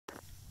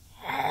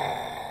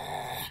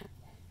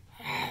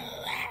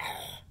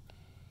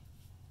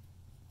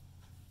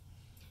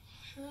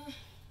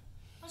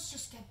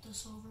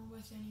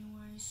with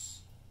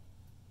anyways.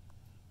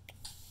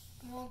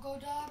 You wanna go,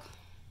 dog?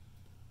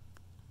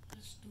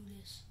 Let's do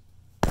this.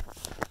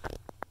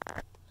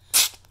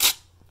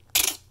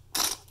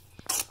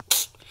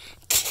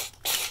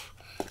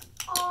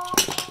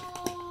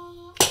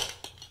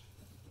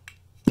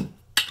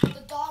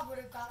 The dog would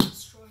have got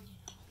destroyed, you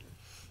know.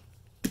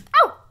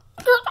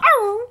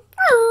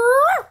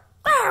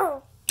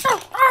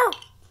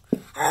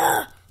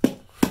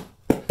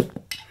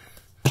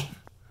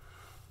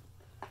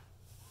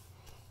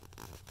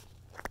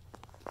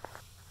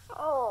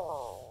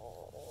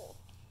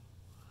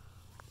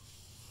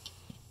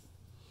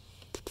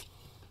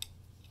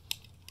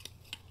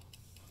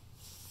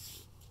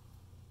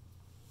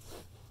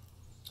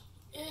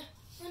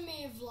 I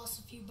may have lost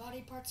a few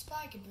body parts, but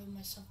I can build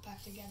myself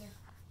back together.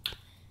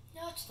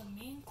 Now it's the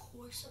main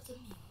course of the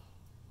meal.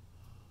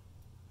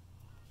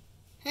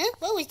 Huh?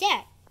 What was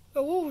that?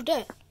 Oh, what was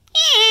that?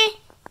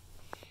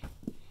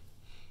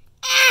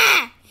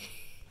 Ah!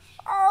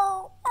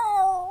 Oh.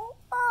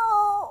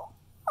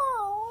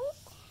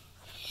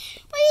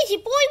 What is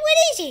it, boy? What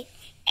is it?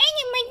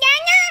 Any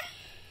banana?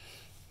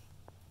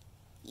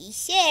 He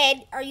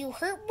said, "Are you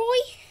hurt, boy?"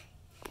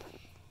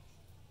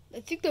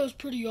 I think that was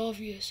pretty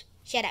obvious.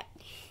 Shut up.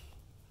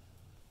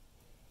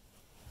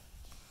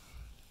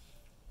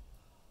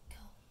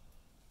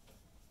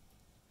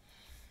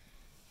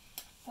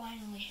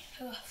 Finally,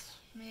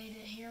 made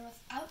it here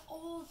without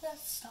all that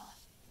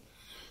stuff.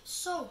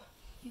 So,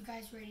 you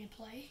guys ready to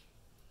play?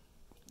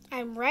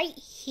 I'm right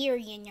here,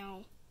 you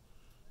know.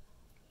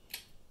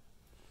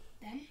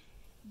 Then,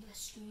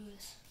 let's do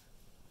this.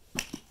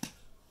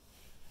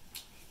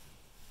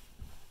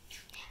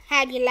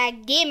 How do you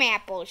like them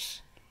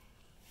apples?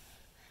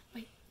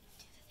 Wait,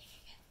 do the thing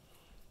again.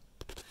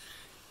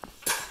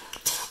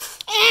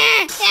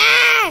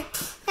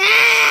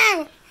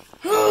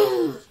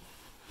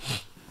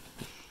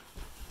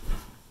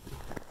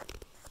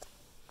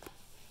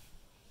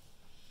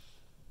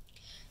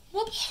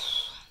 Whoops,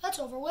 that's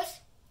over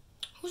with.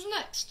 Who's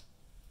next?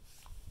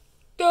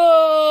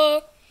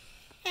 No.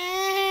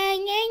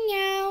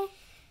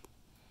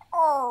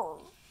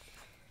 Oh.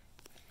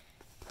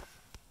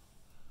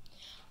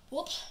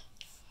 Whoops.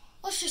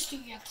 Let's just do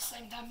it at the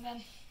same time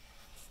then.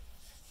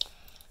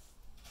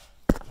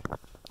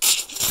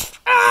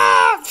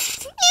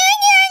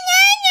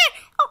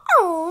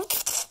 Oh.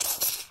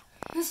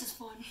 This is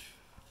fun.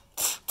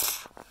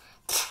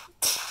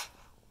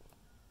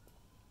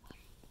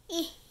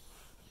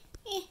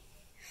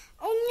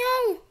 Oh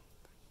no!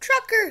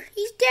 Trucker,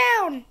 he's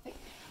down.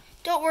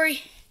 Don't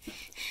worry.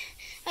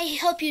 I can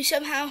help you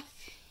somehow.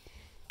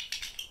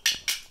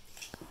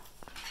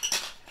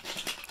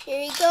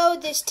 Here you go.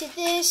 This to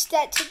this,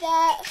 that to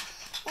that.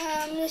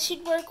 This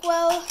should work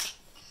well.